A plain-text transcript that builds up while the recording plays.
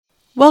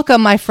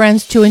Welcome, my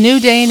friends, to a new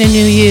day and a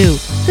new you.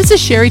 This is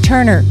Sherry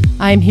Turner.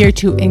 I am here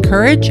to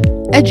encourage,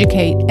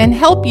 educate, and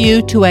help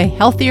you to a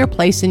healthier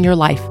place in your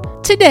life.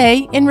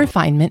 Today, in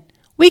Refinement,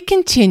 we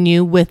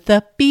continue with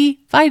the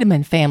B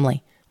vitamin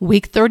family.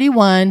 Week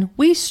 31,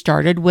 we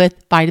started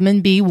with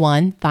vitamin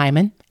B1,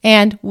 thiamine,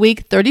 and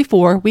week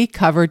 34, we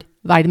covered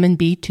vitamin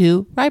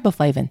B2,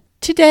 riboflavin.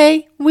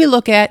 Today, we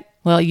look at,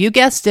 well, you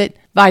guessed it,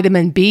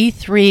 vitamin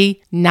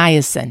B3,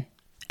 niacin.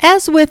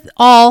 As with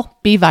all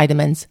B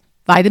vitamins,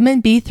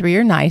 vitamin B3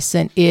 or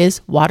niacin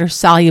is water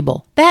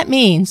soluble. That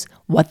means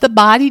what the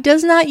body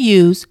does not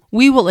use,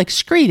 we will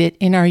excrete it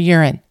in our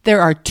urine.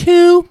 There are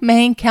two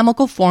main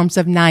chemical forms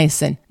of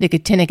niacin,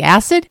 nicotinic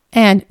acid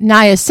and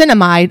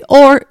niacinamide,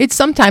 or it's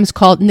sometimes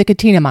called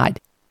nicotinamide.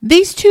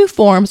 These two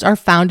forms are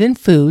found in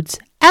foods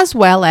as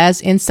well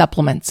as in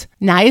supplements.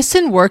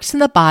 Niacin works in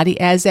the body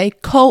as a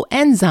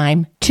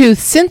coenzyme to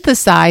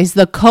synthesize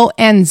the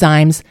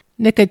coenzymes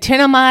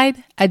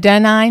nicotinamide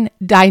adenine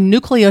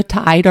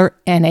dinucleotide, or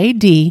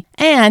NAD,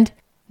 and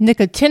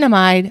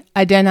nicotinamide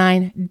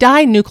adenine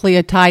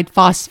dinucleotide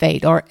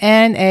phosphate, or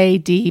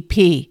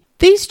NADP.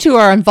 These two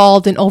are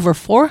involved in over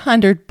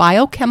 400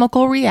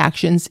 biochemical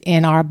reactions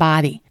in our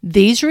body.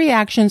 These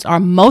reactions are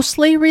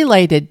mostly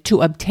related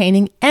to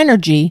obtaining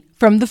energy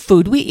from the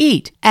food we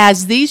eat,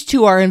 as these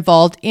two are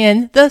involved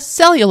in the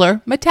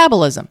cellular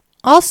metabolism.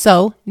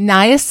 Also,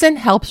 niacin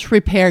helps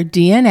repair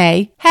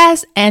DNA,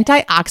 has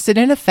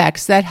antioxidant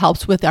effects that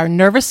helps with our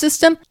nervous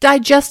system,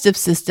 digestive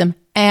system,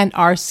 and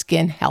our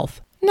skin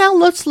health. Now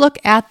let's look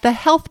at the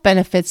health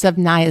benefits of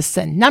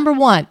niacin. Number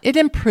 1, it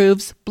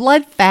improves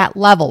blood fat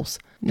levels.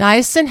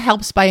 Niacin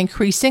helps by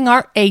increasing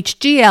our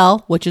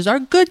HDL, which is our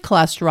good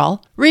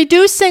cholesterol,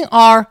 reducing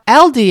our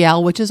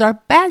LDL, which is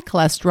our bad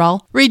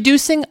cholesterol,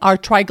 reducing our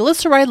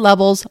triglyceride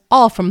levels,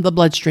 all from the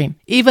bloodstream.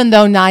 Even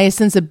though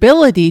niacin's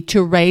ability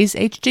to raise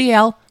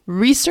HDL,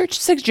 research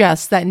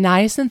suggests that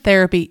niacin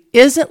therapy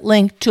isn't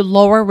linked to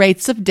lower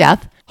rates of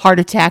death, heart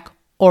attack,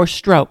 or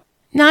stroke.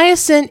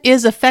 Niacin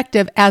is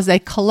effective as a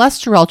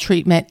cholesterol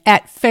treatment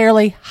at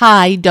fairly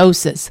high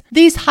doses.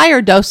 These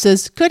higher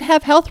doses could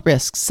have health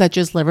risks such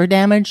as liver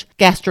damage,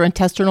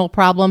 gastrointestinal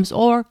problems,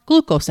 or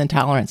glucose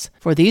intolerance.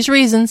 For these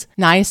reasons,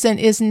 niacin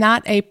is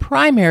not a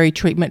primary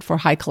treatment for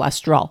high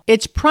cholesterol.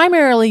 It's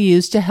primarily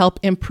used to help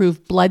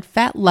improve blood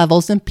fat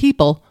levels in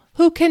people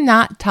who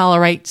cannot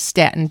tolerate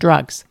statin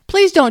drugs.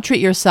 Please don't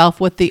treat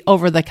yourself with the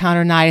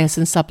over-the-counter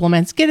niacin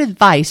supplements. Get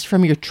advice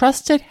from your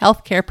trusted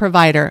healthcare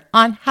provider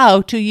on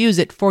how to use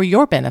it for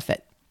your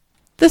benefit.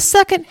 The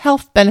second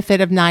health benefit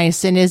of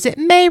niacin is it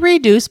may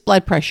reduce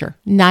blood pressure.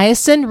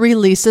 Niacin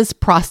releases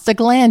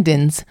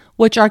prostaglandins,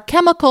 which are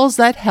chemicals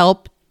that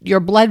help your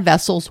blood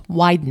vessels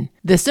widen.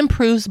 This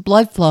improves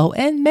blood flow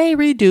and may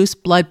reduce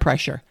blood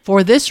pressure.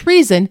 For this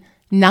reason,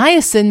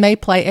 niacin may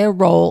play a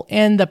role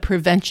in the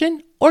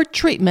prevention or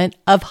treatment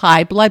of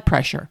high blood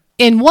pressure.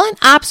 In one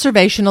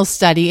observational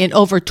study in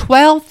over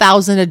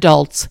 12,000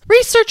 adults,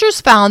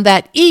 researchers found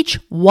that each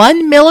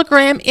 1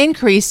 milligram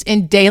increase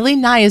in daily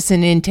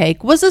niacin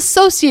intake was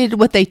associated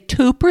with a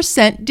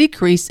 2%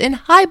 decrease in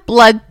high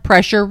blood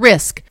pressure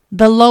risk,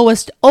 the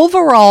lowest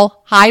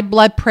overall high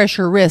blood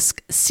pressure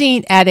risk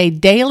seen at a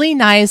daily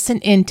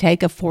niacin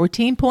intake of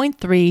 14.3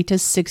 to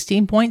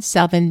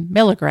 16.7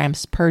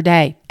 milligrams per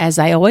day. As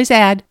I always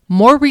add,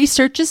 more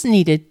research is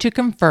needed to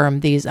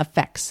confirm these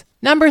effects.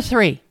 Number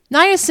 3.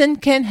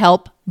 Niacin can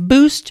help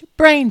boost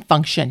brain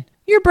function.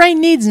 Your brain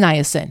needs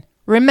niacin.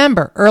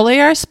 Remember,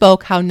 earlier I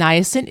spoke how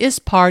niacin is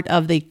part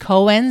of the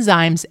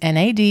coenzymes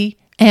NAD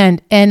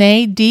and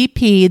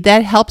NADP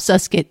that helps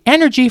us get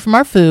energy from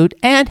our food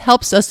and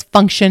helps us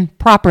function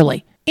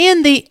properly.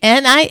 In the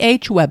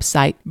NIH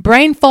website,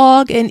 brain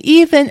fog and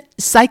even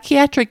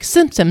psychiatric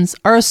symptoms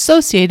are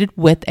associated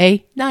with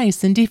a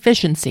niacin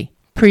deficiency.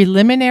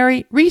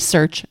 Preliminary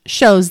research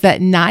shows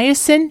that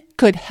niacin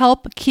could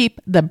help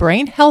keep the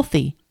brain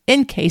healthy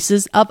in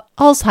cases of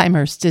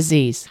Alzheimer's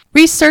disease.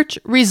 Research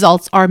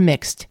results are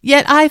mixed,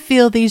 yet I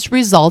feel these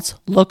results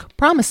look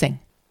promising.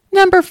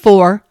 Number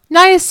 4,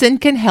 niacin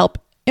can help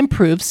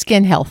improve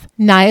skin health.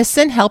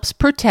 Niacin helps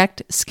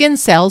protect skin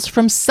cells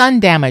from sun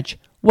damage,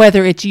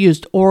 whether it's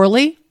used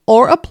orally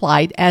or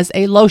applied as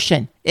a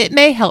lotion. It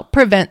may help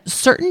prevent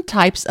certain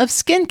types of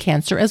skin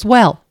cancer as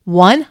well.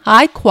 One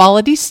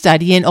high-quality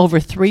study in over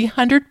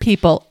 300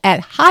 people at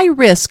high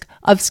risk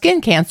of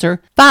skin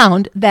cancer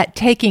found that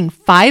taking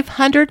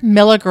 500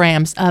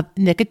 milligrams of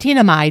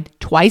nicotinamide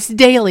twice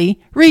daily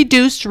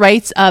reduced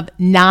rates of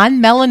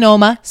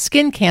non-melanoma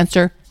skin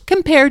cancer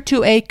compared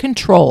to a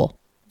control.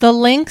 The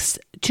links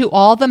to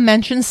all the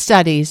mentioned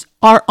studies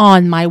are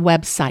on my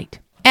website.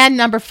 And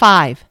number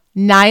 5,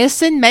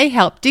 niacin may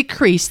help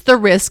decrease the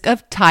risk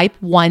of type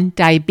 1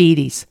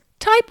 diabetes.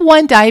 Type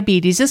 1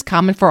 diabetes is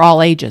common for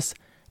all ages.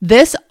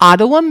 This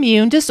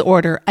autoimmune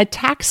disorder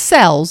attacks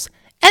cells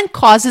and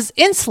causes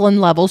insulin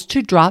levels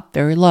to drop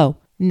very low.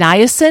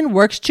 Niacin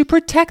works to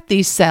protect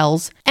these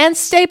cells and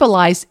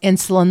stabilize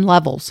insulin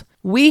levels.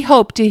 We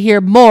hope to hear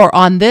more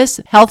on this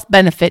health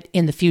benefit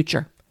in the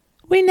future.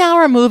 We now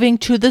are moving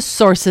to the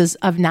sources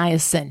of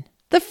niacin.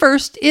 The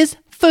first is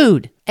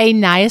Food. A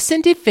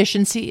niacin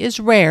deficiency is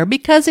rare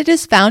because it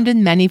is found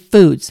in many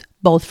foods,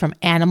 both from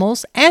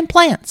animals and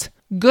plants.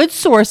 Good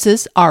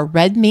sources are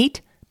red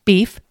meat,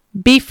 beef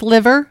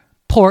liver,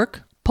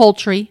 pork,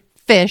 poultry,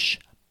 fish,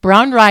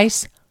 brown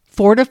rice,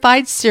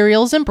 fortified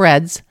cereals and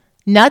breads,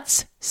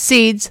 nuts,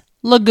 seeds,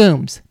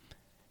 legumes.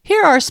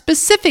 Here are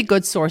specific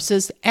good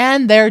sources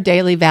and their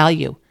daily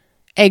value.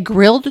 A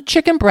grilled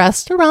chicken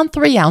breast around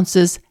 3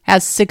 ounces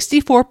has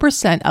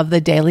 64% of the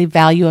daily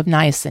value of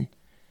niacin.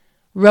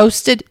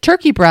 Roasted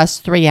turkey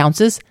breast 3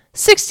 ounces,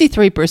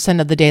 63%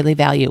 of the daily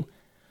value.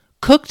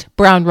 Cooked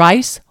brown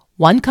rice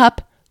 1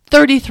 cup,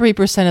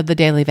 33% of the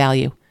daily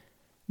value.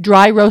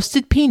 Dry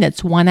roasted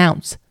peanuts 1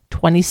 ounce,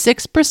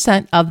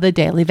 26% of the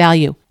daily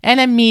value. And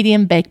a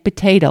medium baked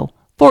potato,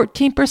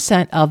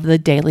 14% of the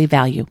daily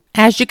value.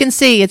 As you can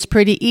see, it's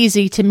pretty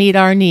easy to meet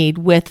our need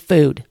with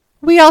food.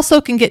 We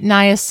also can get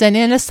niacin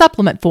in a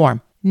supplement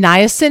form.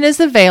 Niacin is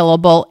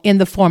available in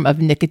the form of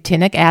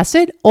nicotinic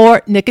acid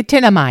or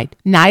nicotinamide.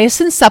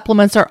 Niacin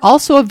supplements are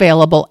also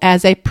available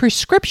as a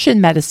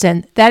prescription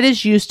medicine that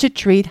is used to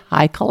treat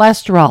high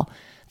cholesterol.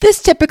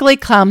 This typically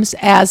comes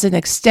as an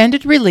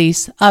extended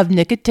release of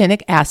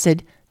nicotinic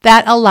acid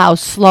that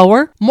allows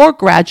slower, more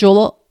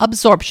gradual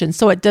absorption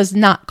so it does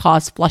not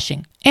cause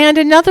flushing. And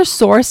another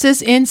source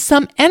is in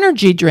some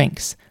energy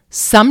drinks.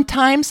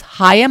 Sometimes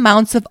high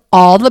amounts of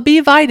all the B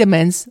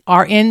vitamins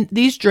are in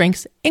these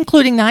drinks,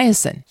 including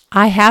niacin.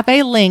 I have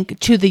a link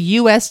to the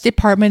U.S.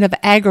 Department of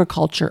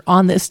Agriculture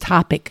on this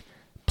topic.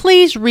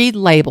 Please read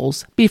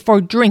labels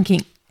before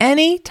drinking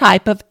any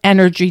type of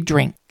energy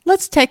drink.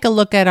 Let's take a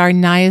look at our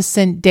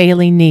niacin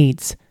daily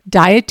needs.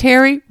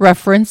 Dietary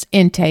reference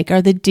intake,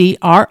 or the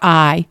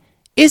DRI,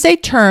 is a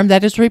term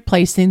that is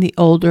replacing the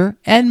older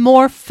and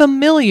more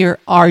familiar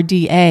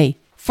RDA.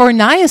 For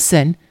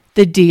niacin,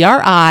 the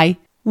DRI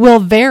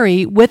will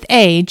vary with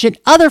age and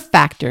other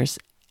factors,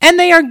 and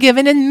they are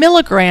given in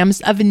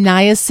milligrams of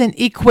niacin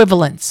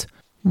equivalents.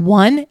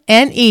 1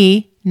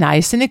 NE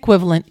niacin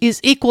equivalent is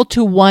equal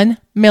to 1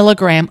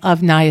 milligram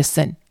of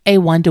niacin, a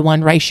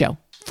 1-to-1 ratio.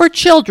 For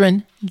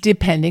children,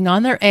 depending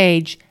on their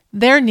age,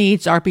 their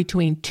needs are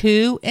between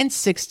 2 and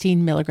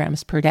 16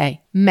 milligrams per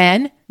day.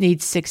 Men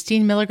need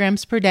 16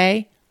 milligrams per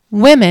day.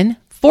 Women,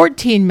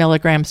 14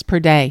 milligrams per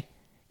day.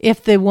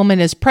 If the woman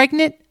is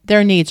pregnant,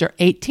 their needs are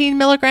 18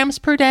 milligrams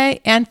per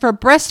day, and for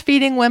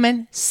breastfeeding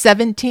women,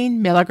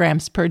 17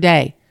 milligrams per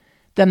day.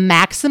 The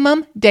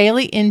maximum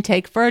daily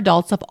intake for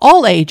adults of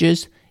all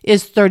ages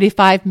is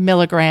 35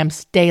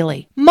 milligrams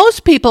daily.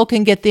 Most people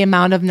can get the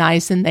amount of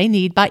niacin they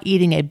need by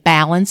eating a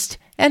balanced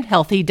and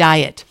healthy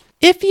diet.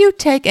 If you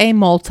take a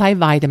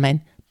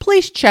multivitamin,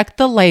 please check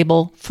the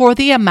label for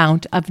the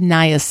amount of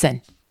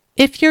niacin.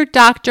 If your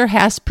doctor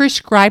has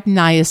prescribed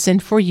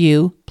niacin for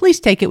you, please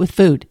take it with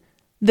food.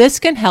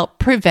 This can help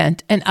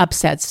prevent an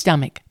upset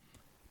stomach.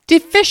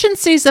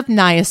 Deficiencies of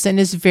niacin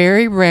is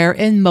very rare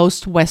in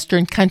most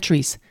Western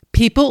countries.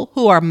 People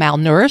who are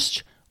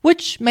malnourished,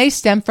 which may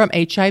stem from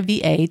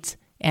HIV/AIDS,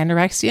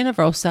 anorexia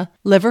nervosa,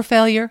 liver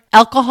failure,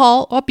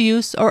 alcohol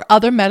abuse, or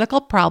other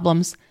medical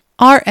problems,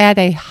 are at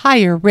a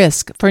higher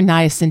risk for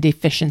niacin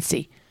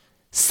deficiency.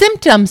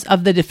 Symptoms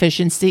of the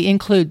deficiency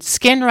include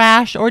skin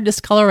rash or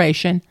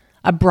discoloration,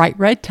 a bright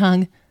red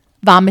tongue,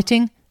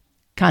 vomiting,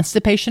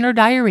 constipation or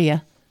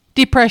diarrhea,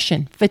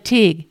 depression,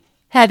 fatigue,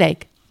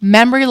 headache,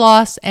 memory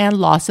loss, and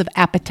loss of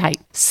appetite.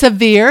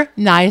 Severe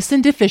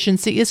niacin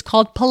deficiency is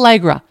called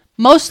pellagra.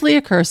 Mostly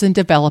occurs in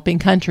developing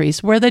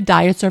countries where the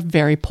diets are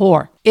very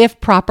poor. If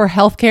proper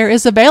health care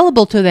is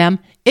available to them,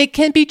 it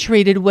can be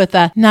treated with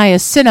a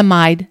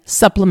niacinamide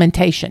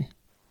supplementation.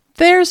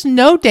 There's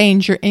no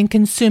danger in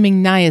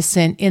consuming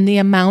niacin in the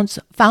amounts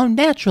found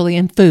naturally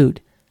in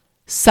food.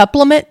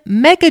 Supplement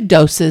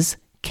megadoses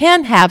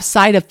can have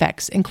side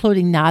effects,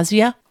 including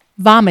nausea,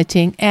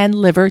 vomiting, and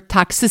liver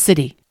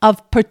toxicity.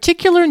 Of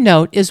particular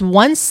note is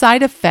one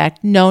side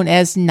effect known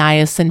as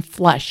niacin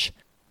flush.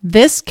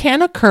 This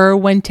can occur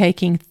when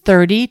taking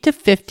 30 to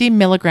 50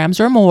 milligrams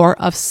or more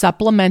of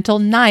supplemental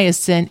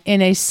niacin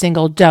in a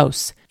single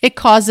dose. It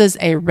causes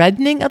a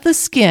reddening of the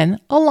skin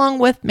along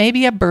with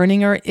maybe a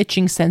burning or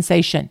itching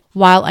sensation.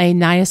 While a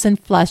niacin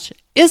flush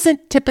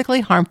isn't typically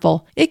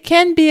harmful, it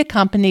can be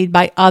accompanied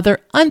by other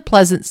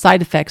unpleasant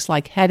side effects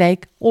like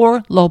headache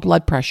or low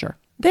blood pressure.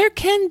 There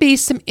can be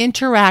some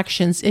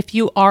interactions if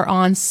you are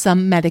on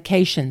some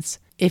medications.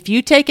 If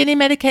you take any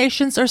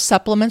medications or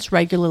supplements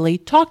regularly,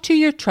 talk to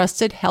your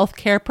trusted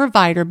healthcare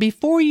provider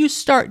before you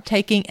start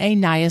taking a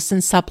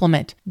niacin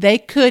supplement. They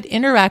could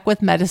interact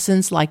with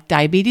medicines like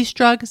diabetes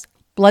drugs,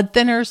 blood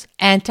thinners,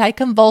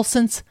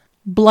 anticonvulsants,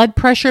 blood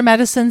pressure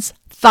medicines,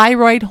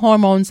 thyroid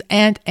hormones,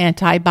 and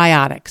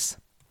antibiotics.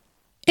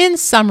 In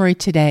summary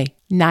today,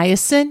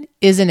 niacin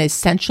is an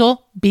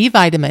essential B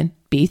vitamin,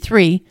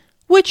 B3,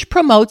 which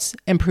promotes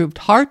improved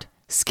heart,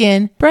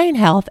 skin, brain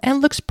health, and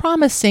looks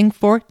promising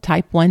for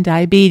type 1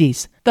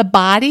 diabetes. The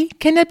body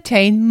can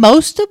obtain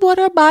most of what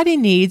our body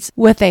needs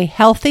with a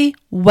healthy,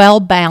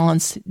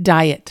 well-balanced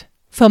diet.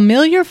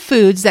 Familiar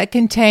foods that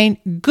contain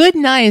good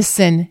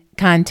niacin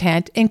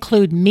content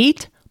include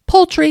meat,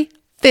 poultry,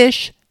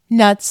 fish,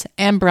 nuts,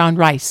 and brown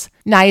rice.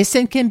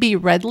 Niacin can be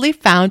readily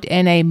found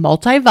in a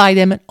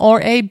multivitamin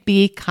or a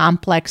B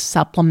complex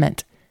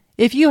supplement.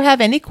 If you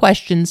have any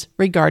questions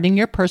regarding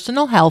your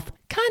personal health,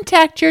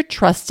 contact your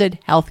trusted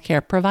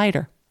healthcare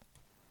provider.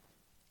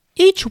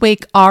 Each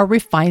week, our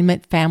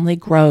refinement family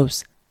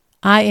grows.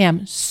 I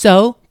am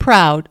so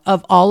proud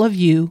of all of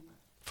you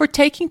for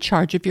taking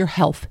charge of your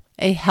health.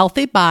 A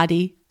healthy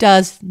body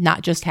does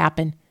not just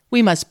happen.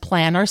 We must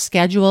plan our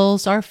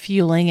schedules, our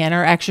fueling, and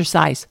our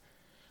exercise.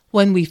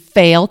 When we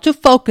fail to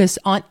focus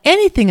on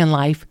anything in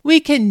life, we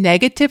can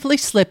negatively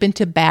slip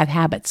into bad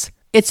habits.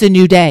 It's a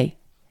new day,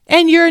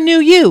 and you're a new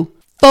you.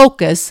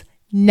 Focus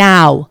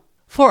now.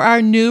 For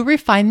our new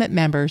refinement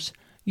members,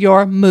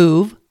 your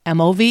MOVE,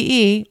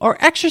 M-O-V-E,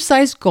 or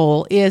exercise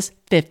goal is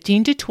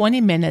 15 to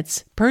 20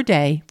 minutes per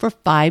day for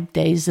 5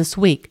 days this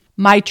week.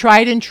 My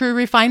tried and true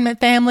refinement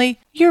family,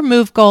 your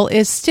MOVE goal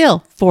is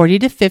still 40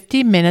 to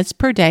 50 minutes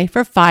per day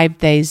for 5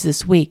 days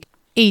this week.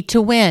 Eat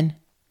to win.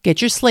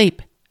 Get your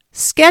sleep.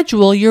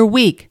 Schedule your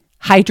week.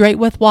 Hydrate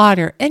with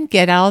water and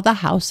get out of the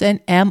house and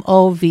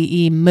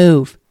MOVE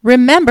move.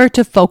 Remember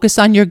to focus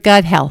on your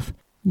gut health.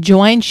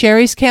 Join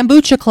Sherry's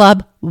Kombucha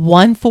Club,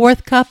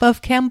 1/4 cup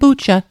of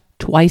kombucha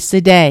twice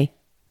a day.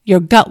 Your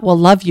gut will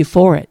love you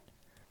for it.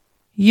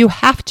 You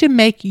have to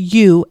make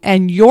you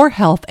and your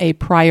health a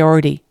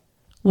priority.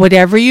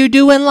 Whatever you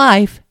do in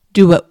life,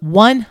 do it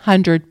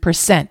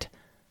 100%.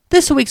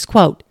 This week's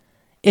quote,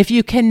 if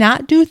you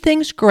cannot do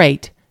things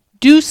great,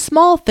 do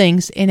small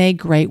things in a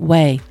great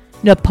way.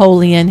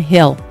 Napoleon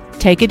Hill.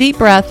 Take a deep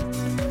breath,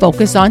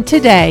 focus on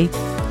today,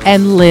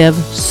 and live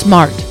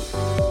smart.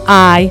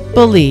 I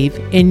believe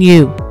in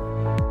you.